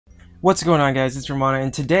What's going on, guys? It's Romana,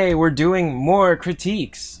 and today we're doing more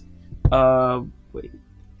critiques. Wait.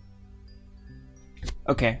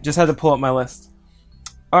 Okay, just had to pull up my list.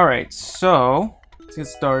 Alright, so let's get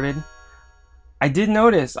started. I did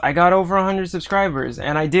notice I got over 100 subscribers,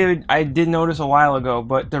 and I did notice a while ago,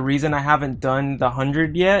 but the reason I haven't done the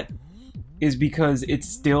 100 yet is because it's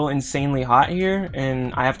still insanely hot here,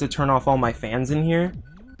 and I have to turn off all my fans in here.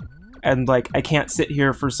 And like, I can't sit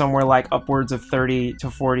here for somewhere like upwards of 30 to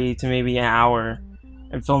 40 to maybe an hour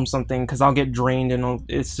and film something, because I'll get drained and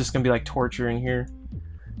it's just gonna be like torture in here.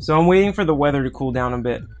 So I'm waiting for the weather to cool down a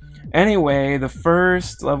bit. Anyway, the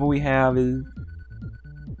first level we have is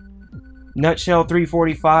Nutshell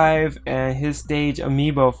 345 and his stage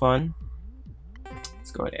Amiibo Fun. Let's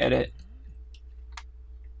go ahead and edit.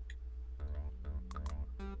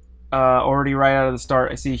 Already right out of the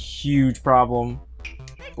start, I see a huge problem.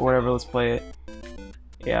 But whatever, let's play it.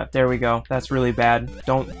 Yeah, there we go. That's really bad.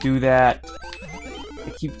 Don't do that. I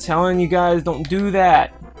keep telling you guys, don't do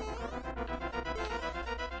that.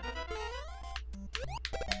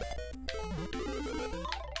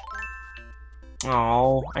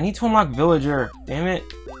 Oh, I need to unlock Villager. Damn it.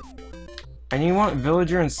 I want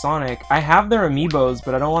Villager and Sonic. I have their amiibos,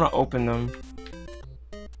 but I don't want to open them.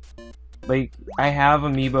 Like, I have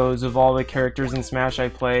amiibos of all the characters in Smash I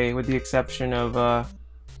play, with the exception of,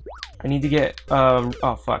 I need to get,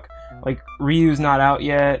 oh fuck. Like, Ryu's not out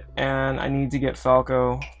yet, and I need to get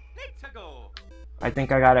Falco. I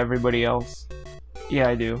think I got everybody else. Yeah,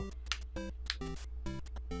 I do.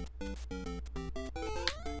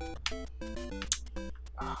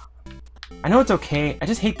 I know it's okay, I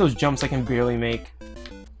just hate those jumps I can barely make.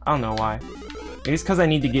 I don't know why. Maybe it's because I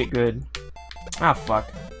need to get good. Ah,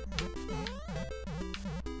 fuck.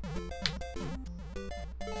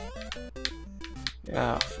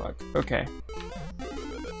 Ah, fuck. Okay.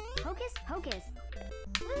 Hocus pocus.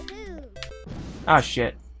 Woohoo! Ah,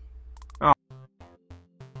 shit. Oh.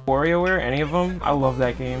 WarioWare? Any of them? I love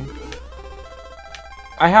that game.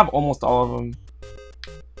 I have almost all of them.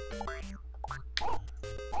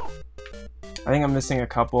 I think I'm missing a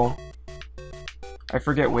couple. I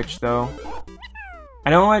forget which, though.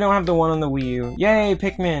 I know I don't have the one on the Wii U. Yay,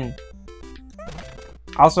 Pikmin!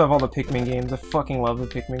 I also have all the Pikmin games. I fucking love the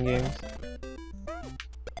Pikmin games.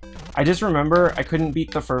 I just remember I couldn't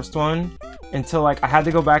beat the first one until like I had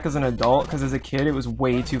to go back as an adult, because as a kid it was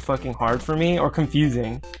way too fucking hard for me, or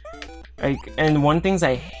confusing. Like, and one things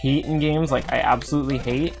I hate in games, like I absolutely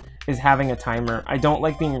hate, is having a timer. I don't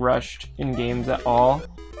like being rushed in games at all.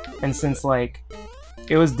 And since like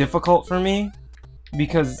it was difficult for me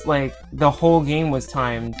because like the whole game was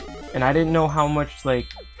timed and I didn't know how much like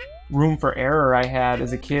room for error I had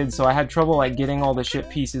as a kid, so I had trouble like getting all the ship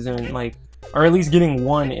pieces in, like, or at least getting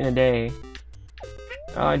one in a day.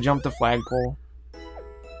 I jumped the flagpole.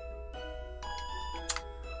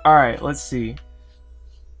 Alright, let's see.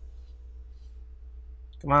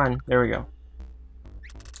 Come on, there we go.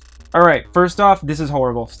 Alright, first off, this is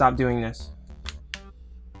horrible. Stop doing this.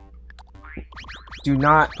 Do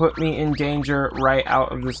not put me in danger right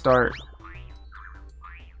out of the start.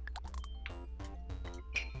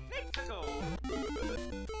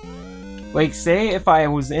 Like, say if I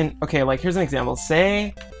was in... Okay, like, here's an example.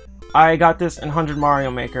 Say I got this in 100 Mario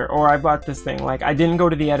Maker, or I bought this thing. Like, I didn't go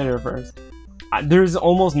to the editor first. There's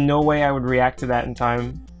almost no way I would react to that in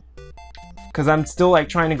time. Because I'm still, like,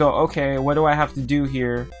 trying to go, okay, what do I have to do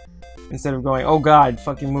here? Instead of going, oh god,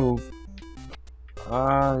 fucking move.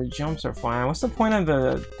 Jumps are fine. What's the point of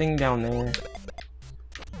the thing down there?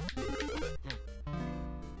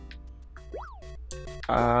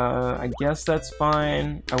 I guess that's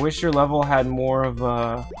fine. I wish your level had more of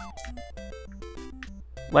a...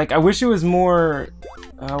 Like, I wish it was more...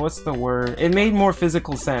 what's the word? It made more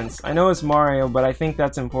physical sense. I know it's Mario, but I think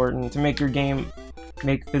that's important, to make your game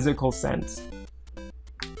make physical sense.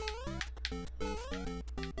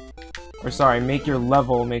 Or sorry, make your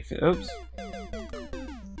level make... Oops.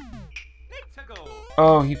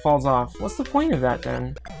 Oh, he falls off. What's the point of that,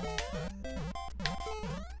 then?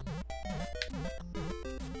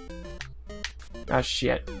 Ah,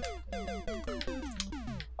 shit.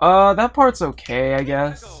 That part's okay, I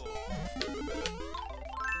guess.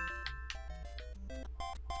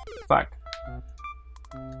 Fuck.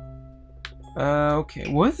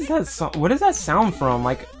 Okay. What is that what is that sound from?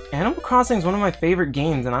 Like, Animal Crossing is one of my favorite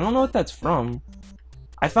games, and I don't know what that's from.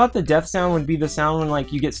 I thought the death sound would be the sound when,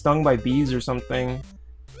 like, you get stung by bees or something.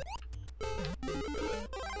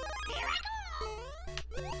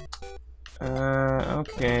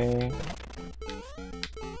 Okay.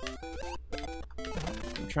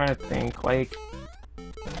 I'm trying to think, like...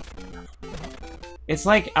 It's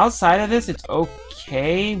like, outside of this, it's okay.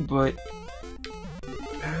 okay, but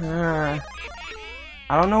I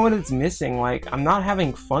don't know what it's missing. Like, I'm not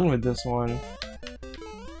having fun with this one.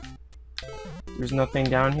 There's nothing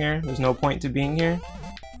down here. There's no point to being here.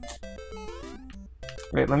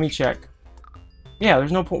 Wait, let me check. Yeah,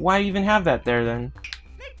 there's no point. Why even have that there then?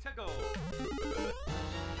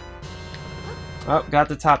 Oh, got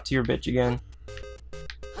the top tier bitch again.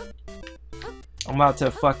 I'm about to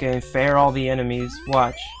fucking fair all the enemies.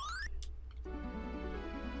 Watch.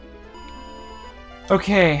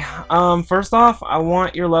 Okay, first off, I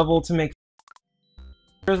want your level to make...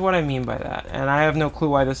 Here's what I mean by that, and I have no clue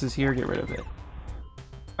why this is here. Get rid of it.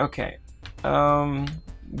 Okay.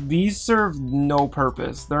 These serve no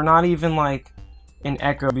purpose. They're not even like an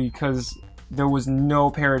echo because there was no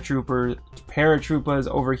paratroopers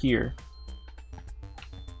over here.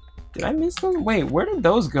 Did I miss them? Wait, where did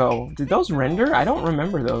those go? Did those render? I don't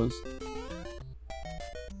remember those.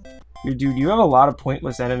 Dude, you have a lot of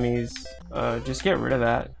pointless enemies. Just get rid of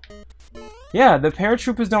that. Yeah, the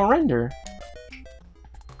paratroopers don't render.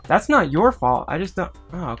 That's not your fault. I just don't...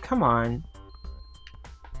 Oh, come on.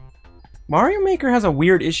 Mario Maker has a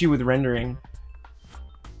weird issue with rendering.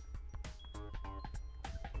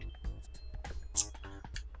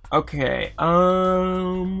 Okay,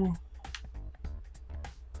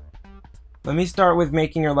 let me start with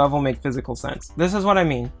making your level make physical sense. This is what I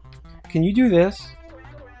mean. Can you do this?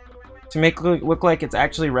 To make it look like it's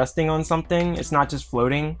actually resting on something, it's not just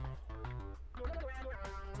floating.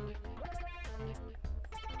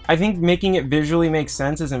 I think making it visually make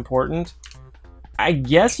sense is important. I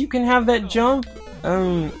guess you can have that jump.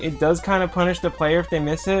 It does kind of punish the player if they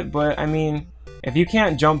miss it, but I mean, if you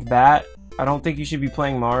can't jump that, I don't think you should be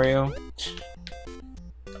playing Mario.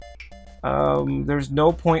 There's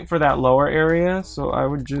no point for that lower area, so I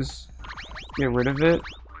would just get rid of it.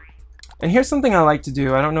 And here's something I like to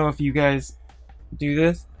do. I don't know if you guys do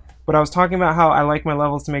this, but I was talking about how I like my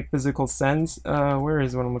levels to make physical sense. Where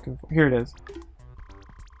is what I'm looking for? Here it is.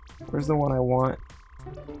 Where's the one I want?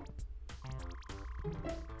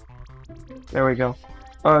 There we go.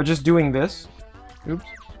 Just doing this. Oops.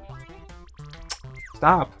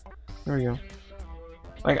 Stop. There we go.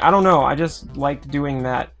 Like, I don't know. I just liked doing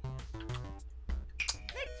that.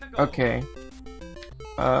 Okay.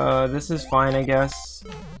 This is fine, I guess.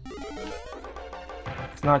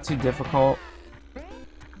 It's not too difficult.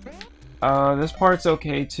 This part's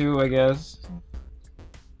okay too, I guess.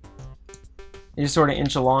 You just sort of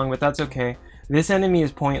inch along, but that's okay. This enemy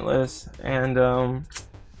is pointless, and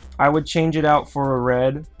I would change it out for a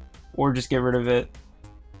red, or just get rid of it.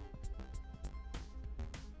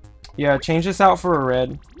 Yeah, change this out for a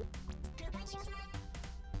red.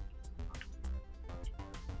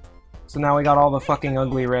 So now we got all the fucking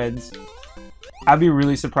ugly reds. I'd be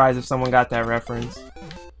really surprised if someone got that reference.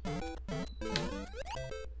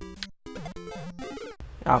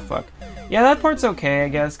 Ah, fuck. Yeah, that part's okay, I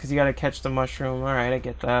guess, because you gotta catch the mushroom. Alright, I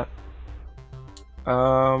get that.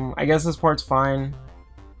 I guess this part's fine.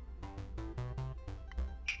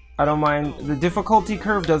 I don't mind. The difficulty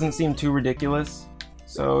curve doesn't seem too ridiculous,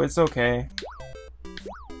 so it's okay.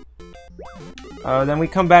 Then we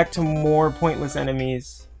come back to more pointless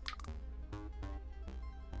enemies.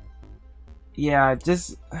 Yeah,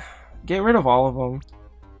 just get rid of all of them.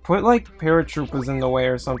 Put, like, paratroopers in the way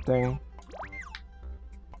or something.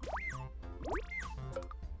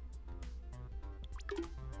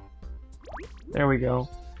 There we go.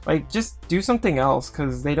 Like, just do something else,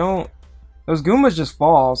 because they don't... Those Goombas just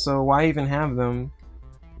fall, so why even have them?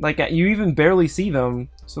 Like, you even barely see them,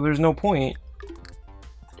 so there's no point.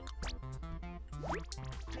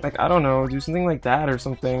 Like, I don't know, do something like that or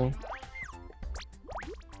something.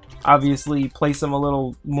 Obviously, place them a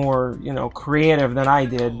little more, you know, creative than I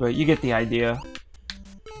did, but you get the idea.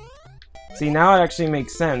 See, now it actually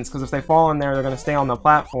makes sense, because if they fall in there, they're going to stay on the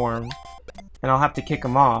platform, and I'll have to kick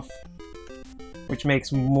them off. Which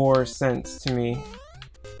makes more sense to me.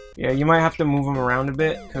 Yeah, you might have to move them around a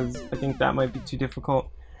bit, because I think that might be too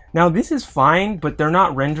difficult. Now, this is fine, but they're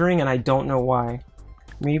not rendering, and I don't know why.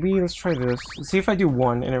 Maybe, let's try this. Let's see if I do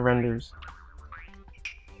one, and it renders.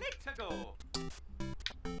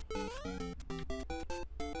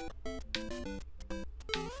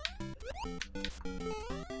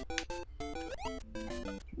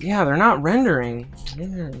 Yeah, they're not rendering.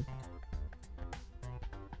 Man.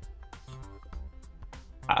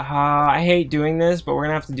 I hate doing this, but we're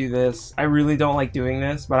gonna have to do this. I really don't like doing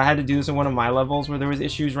this, but I had to do this in one of my levels where there was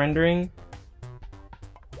issues rendering.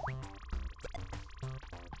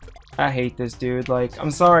 I hate this, dude. Like,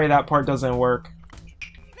 I'm sorry that part doesn't work.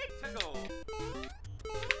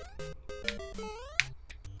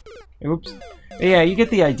 Oops. Yeah, you get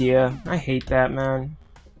the idea. I hate that, man.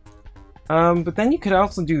 But then you could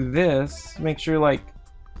also do this. Make sure, like,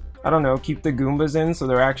 I don't know, keep the Goombas in so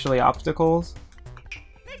they're actually obstacles.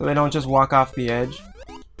 So they don't just walk off the edge.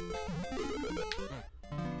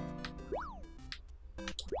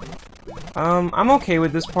 I'm okay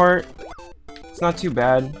with this part. It's not too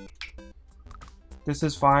bad. This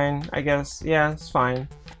is fine, I guess. Yeah, it's fine.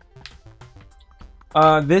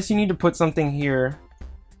 This you need to put something here.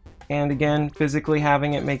 And again, physically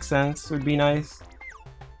having it make sense would be nice.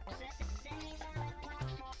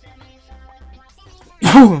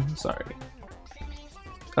 Sorry.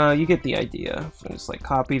 You get the idea. So just like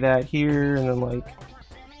copy that here and then like...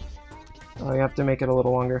 Oh, you have to make it a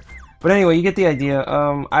little longer. But anyway, you get the idea.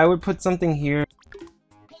 I would put something here.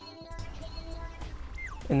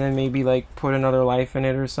 And then maybe like put another life in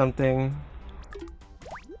it or something.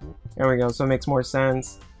 There we go, so it makes more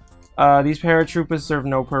sense. These paratroopers serve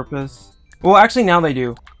no purpose. Well, actually now they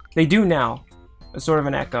do. They do now. It's sort of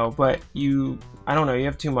an echo, but I don't know, you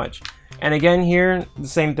have too much. And again here, the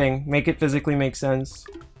same thing. Make it physically make sense.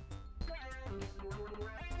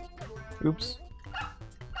 Oops.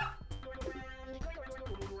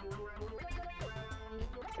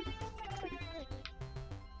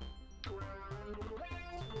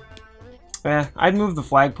 I'd move the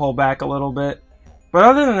flagpole back a little bit. But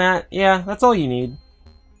other than that, yeah, that's all you need.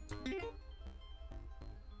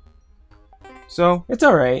 So, it's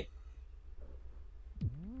alright.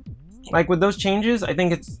 Like, with those changes, I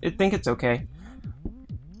think it's okay.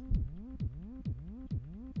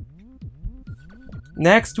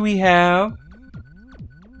 Next we have...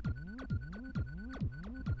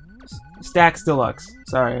 Stax Deluxe.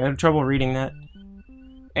 Sorry, I have trouble reading that.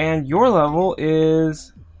 And your level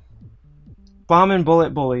is... Bomb and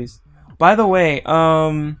Bullet Bullies. By the way,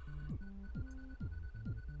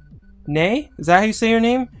 Nay? Is that how you say your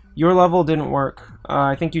name? Your level didn't work.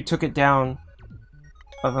 I think you took it down.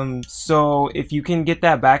 So if you can get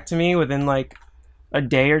that back to me within like a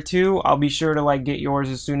day or two, I'll be sure to like get yours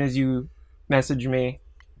as soon as you message me.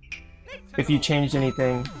 If you changed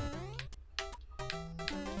anything.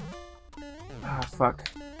 Ah, fuck.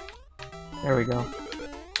 There we go.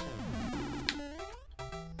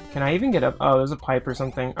 Can I even get up? Oh, there's a pipe or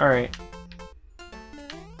something. Alright.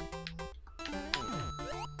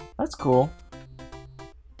 That's cool.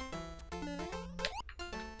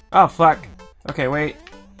 Oh, fuck. Okay, wait.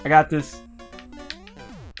 I got this.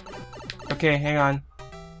 Okay, hang on.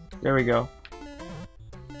 There we go.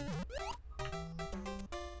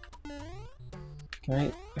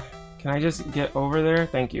 Can I just get over there?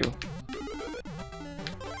 Thank you.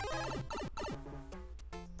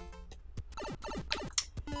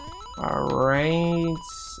 Alright.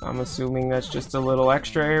 I'm assuming that's just a little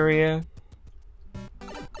extra area.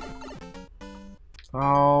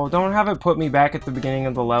 Oh, don't have it put me back at the beginning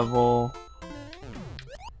of the level.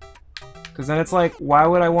 Because then it's like, why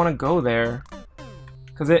would I want to go there?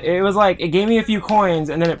 Because it was like, it gave me a few coins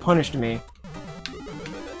and then it punished me.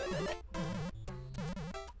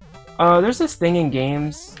 There's this thing in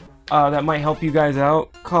games that might help you guys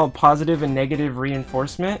out called positive and negative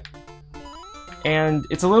reinforcement. And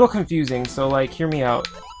it's a little confusing, so like, hear me out.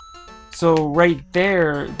 So right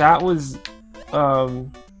there, that was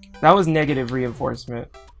negative reinforcement.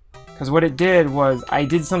 Because what it did was, I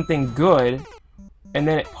did something good, and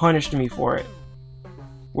then it punished me for it.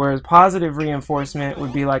 Whereas positive reinforcement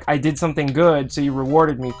would be like, I did something good, so you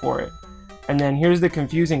rewarded me for it. And then here's the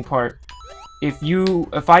confusing part.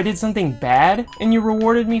 If I did something bad, and you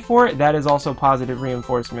rewarded me for it, that is also positive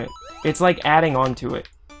reinforcement. It's like adding on to it.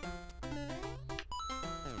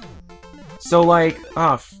 So like,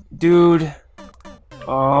 oh, dude.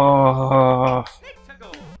 Oh.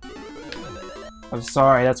 I'm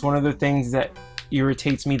sorry, that's one of the things that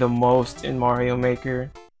irritates me the most in Mario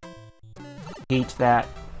Maker. I hate that.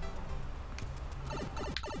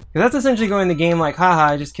 Because that's essentially going the game like, haha,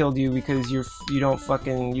 I just killed you because you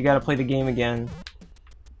gotta play the game again.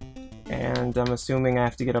 And I'm assuming I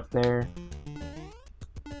have to get up there.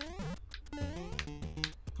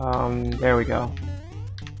 There we go.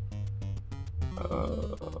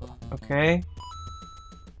 Okay.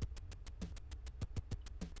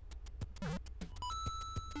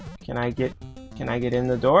 Can I get in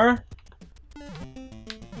the door?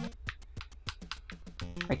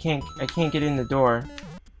 I can't get in the door.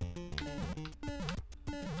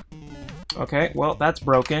 Okay, well, that's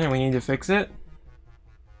broken and we need to fix it.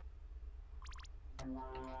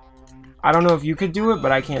 I don't know if you could do it,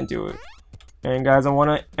 but I can't do it. And guys, I want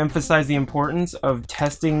to emphasize the importance of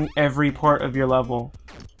testing every part of your level.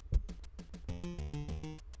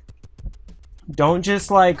 Don't just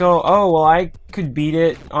like go, oh, well, could beat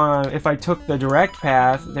it if I took the direct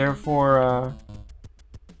path. Therefore,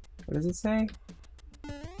 what does it say?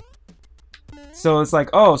 So it's like,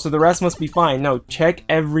 oh, so the rest must be fine. No, check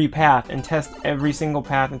every path and test every single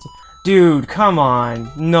path. And dude, come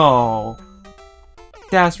on. No.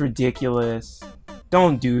 That's ridiculous.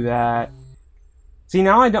 Don't do that. See,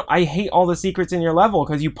 now I hate all the secrets in your level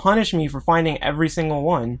because you punish me for finding every single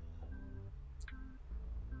one.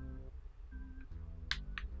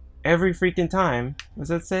 Every freaking time. What does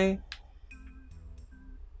that say?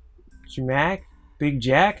 Jack? Big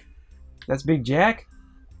Jack? That's Big Jack?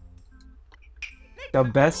 The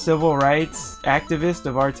best civil rights activist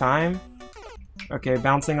of our time? Okay,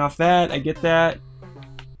 bouncing off that, I get that.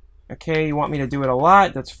 Okay, you want me to do it a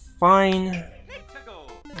lot, that's fine.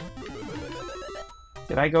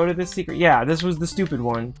 Did I go to this secret? Yeah, this was the stupid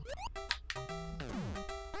one.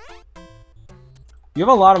 You have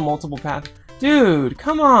a lot of multiple paths. Dude,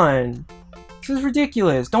 come on! This is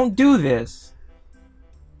ridiculous, don't do this!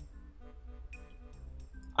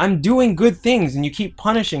 I'm doing good things and you keep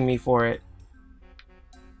punishing me for it.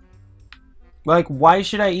 Like, why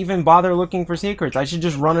should I even bother looking for secrets? I should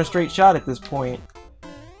just run a straight shot at this point.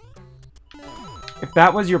 If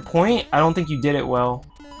that was your point, I don't think you did it well.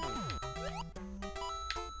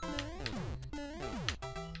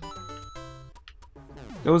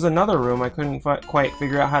 There was another room I couldn't quite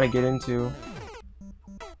figure out how to get into.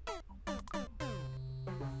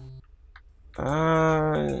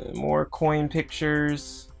 More coin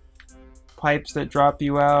pictures. Pipes that drop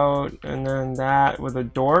you out, and then that with a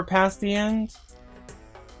door past the end.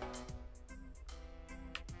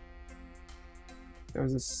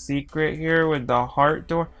 There's a secret here with the heart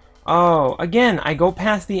door. Oh, again, I go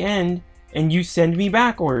past the end and you send me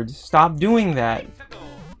backwards. Stop doing that.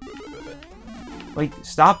 Like,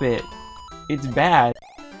 stop it. It's bad.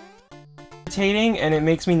 It's irritating, and it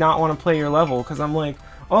makes me not want to play your level because I'm like,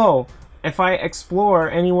 oh, if I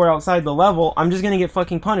explore anywhere outside the level, I'm just gonna get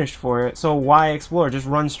fucking punished for it. So why explore? Just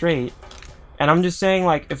run straight. And I'm just saying,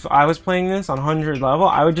 like, if I was playing this on 100 level,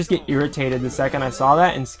 I would just get irritated the second I saw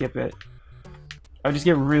that and skip it. I would just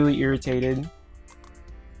get really irritated.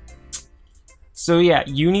 So yeah,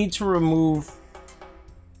 you need to remove...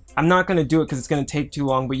 I'm not gonna do it because it's gonna take too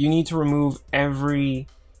long, but you need to remove every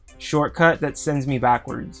shortcut that sends me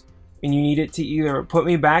backwards. And you need it to either put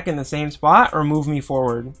me back in the same spot or move me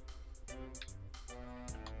forward.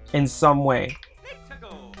 In some way.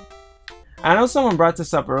 I know someone brought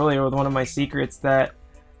this up earlier with one of my secrets that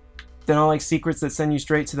they don't like secrets that send you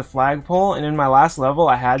straight to the flagpole, and in my last level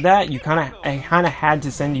I had that. I kinda had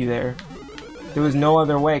to send you there. There was no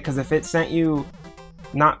other way, because if it sent you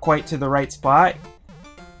not quite to the right spot,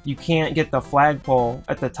 you can't get the flagpole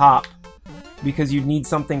at the top because you'd need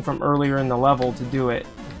something from earlier in the level to do it.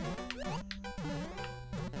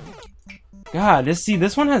 God,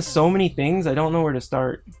 this one has so many things, I don't know where to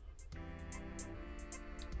start.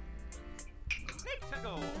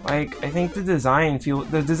 Like, I think the design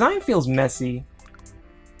feels messy.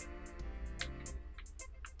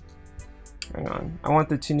 Hang on, I want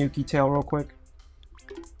the Tanuki tail real quick.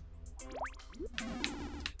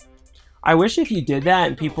 I wish if you did that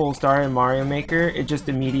and people started Mario Maker, it just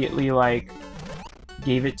immediately, like,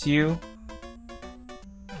 gave it to you.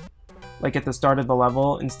 Like at the start of the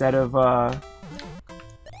level, instead of,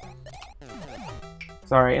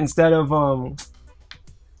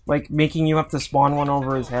 like, making you have to spawn one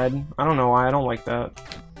over his head. I don't know why, I don't like that.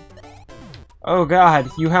 Oh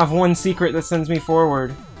god, you have one secret that sends me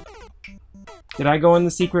forward. Did I go in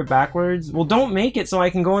the secret backwards? Well, don't make it so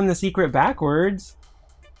I can go in the secret backwards.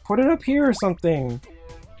 Put it up here or something.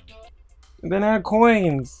 And then add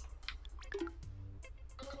coins.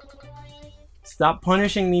 Stop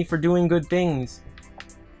punishing me for doing good things.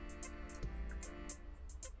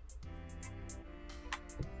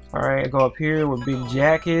 Alright, I go up here where Big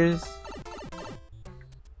Jack is.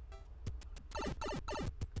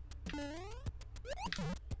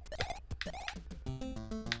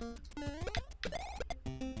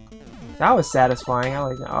 That was satisfying. I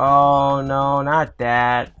like that. Oh no, not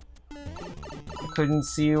that. I couldn't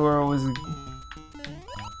see where it was.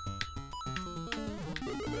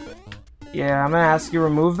 Yeah, I'm gonna ask you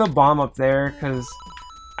remove the bomb up there, because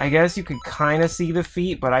I guess you could kind of see the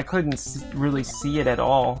feet, but I couldn't really see it at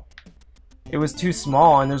all. It was too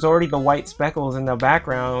small, and there's already the white speckles in the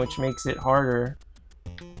background, which makes it harder.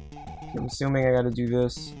 I'm assuming I gotta do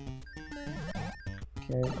this.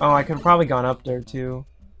 Okay. Oh, I could have probably gone up there too.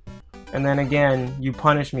 And then again, you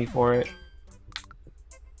punish me for it.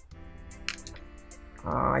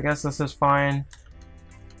 I guess this is fine.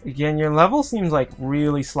 Again, your level seems like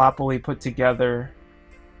really sloppily put together.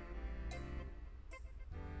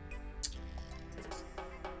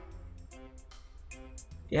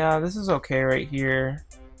 Yeah, this is okay right here.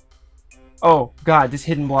 Oh, God, this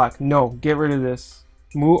hidden block. No, get rid of this.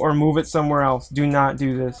 Move it somewhere else. Do not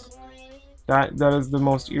do this. That is the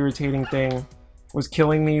most irritating thing. Was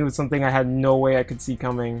killing me with something I had no way I could see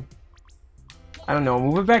coming. I don't know,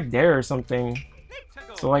 move it back there or something.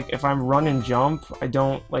 So like if I'm run and jump, I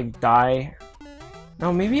don't like die.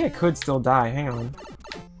 No, maybe I could still die. Hang on.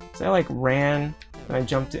 So I like ran and I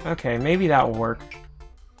jumped in. Okay, maybe that will work.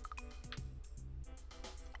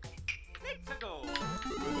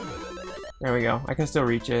 There we go. I can still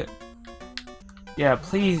reach it. Yeah,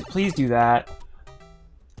 please do that.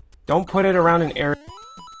 Don't put it around an area.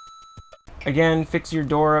 Again, fix your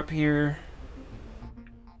door up here.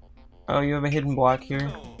 Oh, you have a hidden block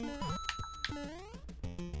here.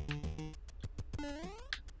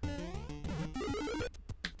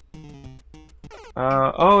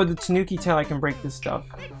 Oh, the Tanuki tail, I can break this stuff.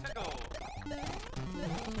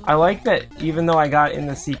 I like that even though I got in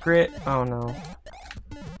the secret... Oh no.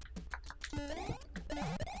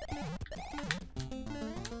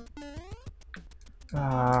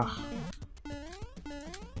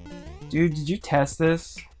 Dude, did you test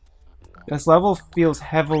this? This level feels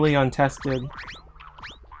heavily untested.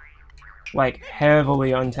 Like,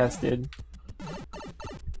 heavily untested.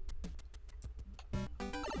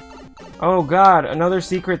 Oh god, another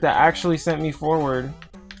secret that actually sent me forward.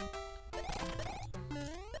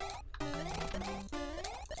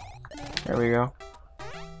 There we go.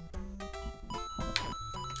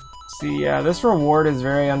 See, yeah, this reward is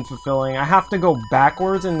very unfulfilling. I have to go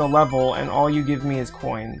backwards in the level and all you give me is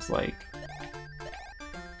coins, like...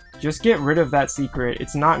 Just get rid of that secret,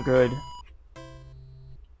 it's not good.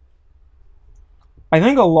 I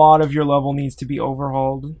think a lot of your level needs to be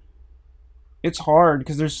overhauled. It's hard,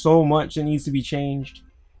 because there's so much that needs to be changed.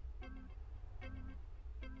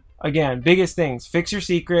 Again, biggest things, fix your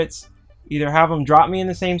secrets, either have them drop me in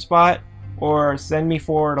the same spot, or send me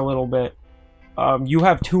forward a little bit. You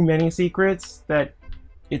have too many secrets that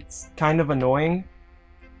it's kind of annoying.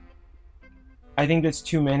 I think that's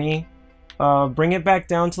too many. Bring it back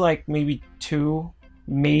down to like maybe 2,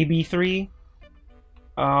 maybe 3.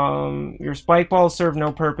 Your spike balls serve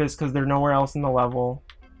no purpose because they're nowhere else in the level.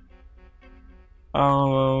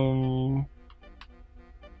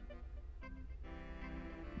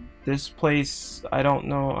 This place, I don't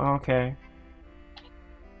know. Okay.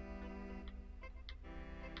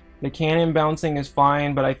 The cannon bouncing is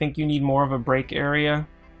fine, but I think you need more of a break area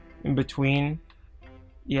in between.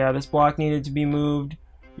 Yeah, this block needed to be moved.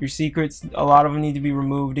 Your secrets, a lot of them need to be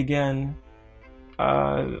removed again.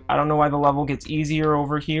 I don't know why the level gets easier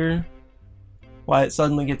over here. Why it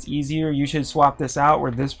suddenly gets easier. You should swap this out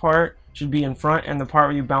where this part should be in front and the part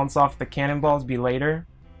where you bounce off the cannonballs be later.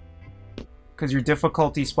 Because your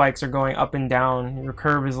difficulty spikes are going up and down. Your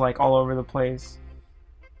curve is like all over the place.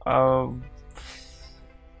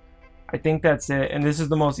 I think that's it, and this is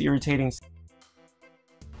the most irritating.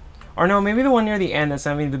 Or no, maybe the one near the end that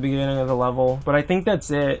sent me to the beginning of the level, but I think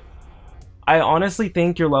that's it. I honestly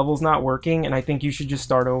think your level's not working, and I think you should just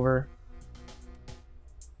start over.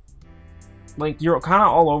 Like, you're kind of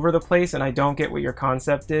all over the place, and I don't get what your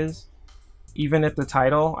concept is. Even at the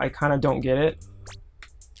title, I kind of don't get it.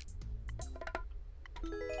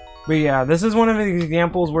 But yeah, this is one of the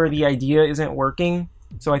examples where the idea isn't working,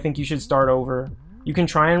 so I think you should start over. You can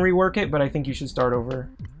try and rework it, but I think you should start over.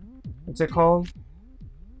 What's it called?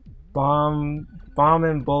 Bomb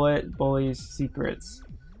and bullet bullies secrets.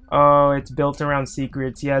 Oh, it's built around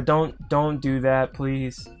secrets. Yeah, don't do that,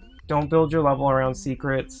 please. Don't build your level around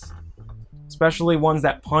secrets. Especially ones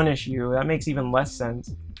that punish you. That makes even less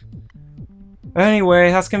sense.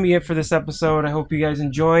 Anyway, that's gonna be it for this episode. I hope you guys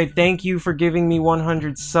enjoyed. Thank you for giving me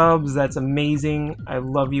 100 subs. That's amazing. I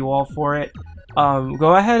love you all for it.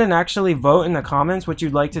 Go ahead and actually vote in the comments what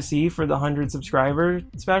you'd like to see for the 100 subscriber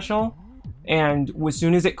special, and as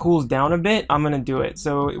soon as it cools down a bit, I'm gonna do it.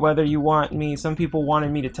 So whether you want me, some people wanted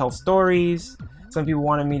me to tell stories, some people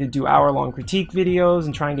wanted me to do hour-long critique videos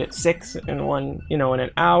and try and get 6 in one, in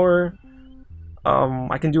an hour.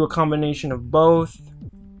 I can do a combination of both.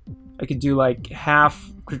 I could do like half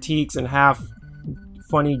critiques and half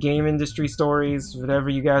funny game industry stories, whatever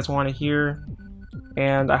you guys want to hear.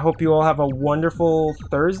 And I hope you all have a wonderful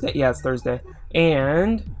Thursday. Yeah, it's Thursday.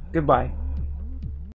 And goodbye.